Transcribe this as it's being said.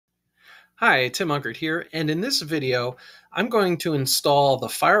Hi, Tim Unkert here, and in this video, I'm going to install the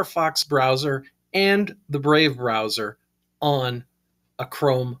Firefox browser and the Brave browser on a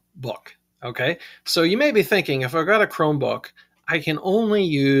Chromebook. Okay, so you may be thinking, if I've got a Chromebook, I can only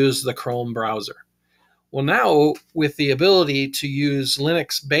use the Chrome browser. Well, now with the ability to use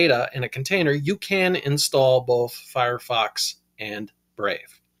Linux beta in a container, you can install both Firefox and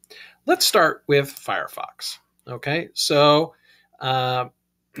Brave. Let's start with Firefox. Okay, so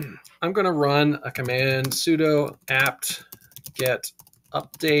I'm going to run a command sudo apt get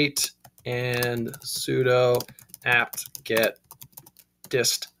update and sudo apt get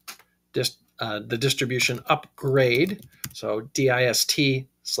the distribution upgrade. So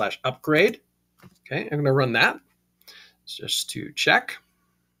dist/upgrade. Okay, I'm going to run that just to check.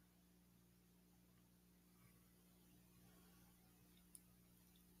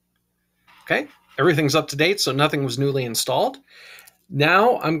 Okay, everything's up to date, so nothing was newly installed.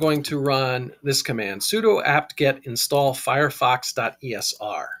 Now I'm going to run this command, sudo apt get install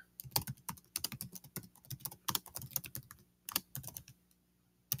firefox.esr.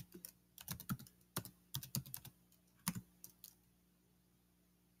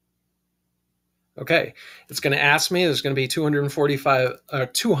 Okay, it's going to ask me, there's going to be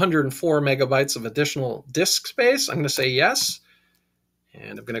 204 megabytes of additional disk space. I'm going to say yes,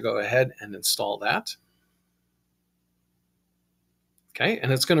 and I'm going to go ahead and install that. Okay,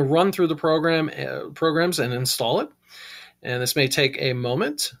 and it's going to run through the programs and install it. And this may take a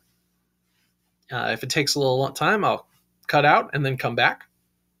moment. If it takes a little time, I'll cut out and then come back.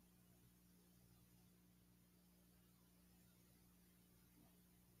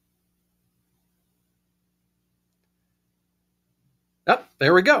 Oh,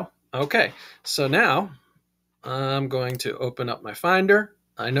 there we go. Okay, so now I'm going to open up my Finder.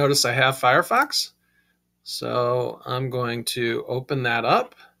 I notice I have Firefox. So I'm going to open that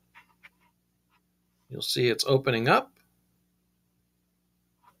up. You'll see it's opening up.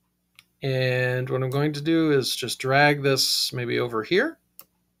 And what I'm going to do is just drag this maybe over here.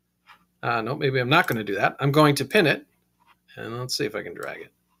 No, maybe I'm not going to do that. I'm going to pin it. And let's see if I can drag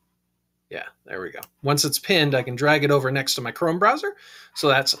it. Yeah, there we go. Once it's pinned, I can drag it over next to my Chrome browser. So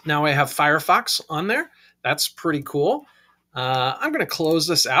that's now I have Firefox on there. That's pretty cool. I'm going to close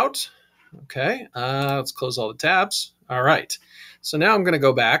this out. Okay, let's close all the tabs. All right, so now I'm going to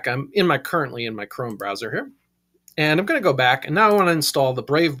go back. I'm currently in my Chrome browser here, and I'm going to go back, and now I want to install the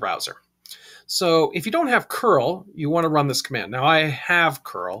Brave browser. So if you don't have curl, you want to run this command. Now I have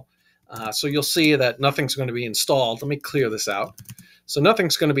curl, so you'll see that nothing's going to be installed. Let me clear this out. So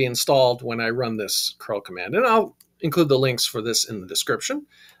nothing's going to be installed when I run this curl command, and I'll include the links for this in the description.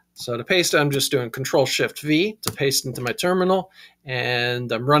 So to paste it, I'm just doing Control-Shift-V to paste into my terminal, and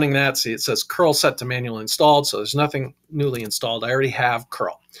I'm running that. See, it says curl set to manual installed, so there's nothing newly installed. I already have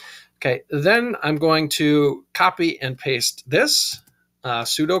curl. Okay, then I'm going to copy and paste this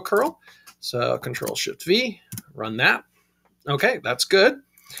sudo curl. So Control-Shift-V, run that. Okay, that's good.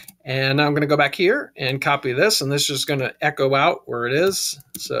 And now I'm going to go back here and copy this, and this is just going to echo out where it is.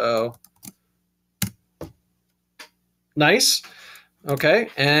 So nice. Okay,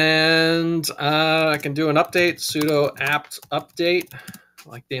 and I can do an update, sudo apt update,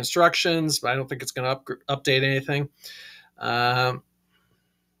 like the instructions, but I don't think it's going to update anything. So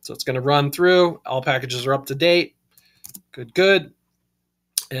it's going to run through. All packages are up to date. Good, good.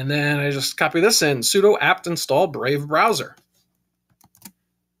 And then I just copy this in, sudo apt install Brave browser.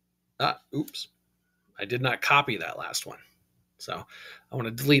 Oops, I did not copy that last one. So I want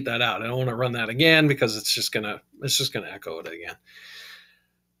to delete that out. I don't want to run that again because it's just gonna echo it again.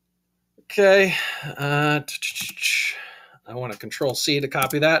 Okay, I want to Control-C to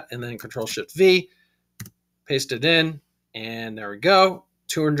copy that, and then Control-Shift-V, paste it in, and there we go.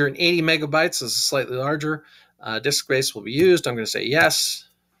 280 megabytes is slightly larger. Disk space will be used. I'm going to say yes.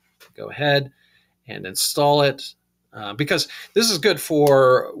 Go ahead and install it. Because this is good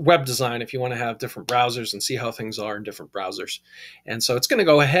for web design if you want to have different browsers and see how things are in different browsers. And so it's going to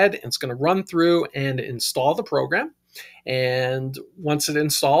go ahead and it's going to run through and install the program. And once it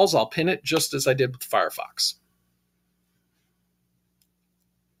installs, I'll pin it just as I did with Firefox.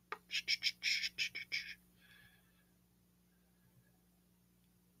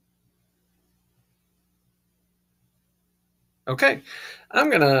 Okay, I'm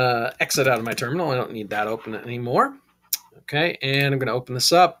going to exit out of my terminal. I don't need that open anymore. Okay, and I'm going to open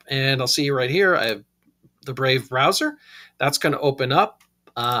this up, and I'll see right here, I have the Brave browser. That's going to open up.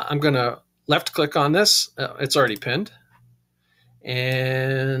 I'm going to left-click on this. It's already pinned.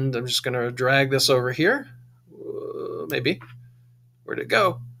 And I'm just going to drag this over here. Maybe. Where'd it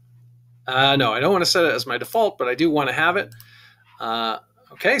go? No, I don't want to set it as my default, but I do want to have it.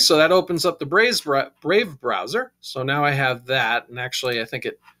 Okay, so that opens up the Brave browser. So now I have that, and actually I think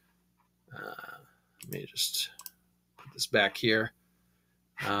it, let me just put this back here.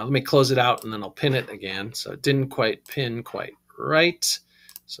 Let me close it out and then I'll pin it again. So it didn't quite pin quite right.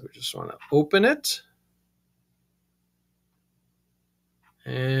 So we just want to open it.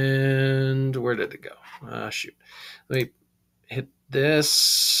 And where did it go? Shoot. Let me hit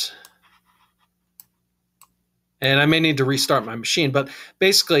this. And I may need to restart my machine, but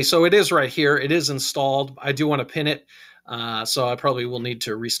basically, so it is right here. It is installed. I do want to pin it. So I probably will need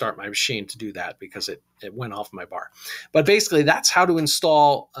to restart my machine to do that because it went off my bar. But basically, that's how to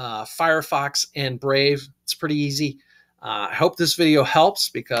install Firefox and Brave. It's pretty easy. I hope this video helps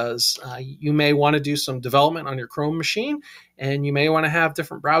because you may want to do some development on your Chrome machine, and you may want to have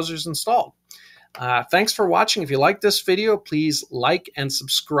different browsers installed. Thanks for watching. If you like this video, please like and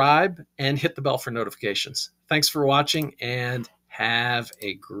subscribe and hit the bell for notifications. Thanks for watching and have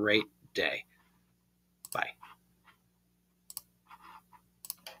a great day.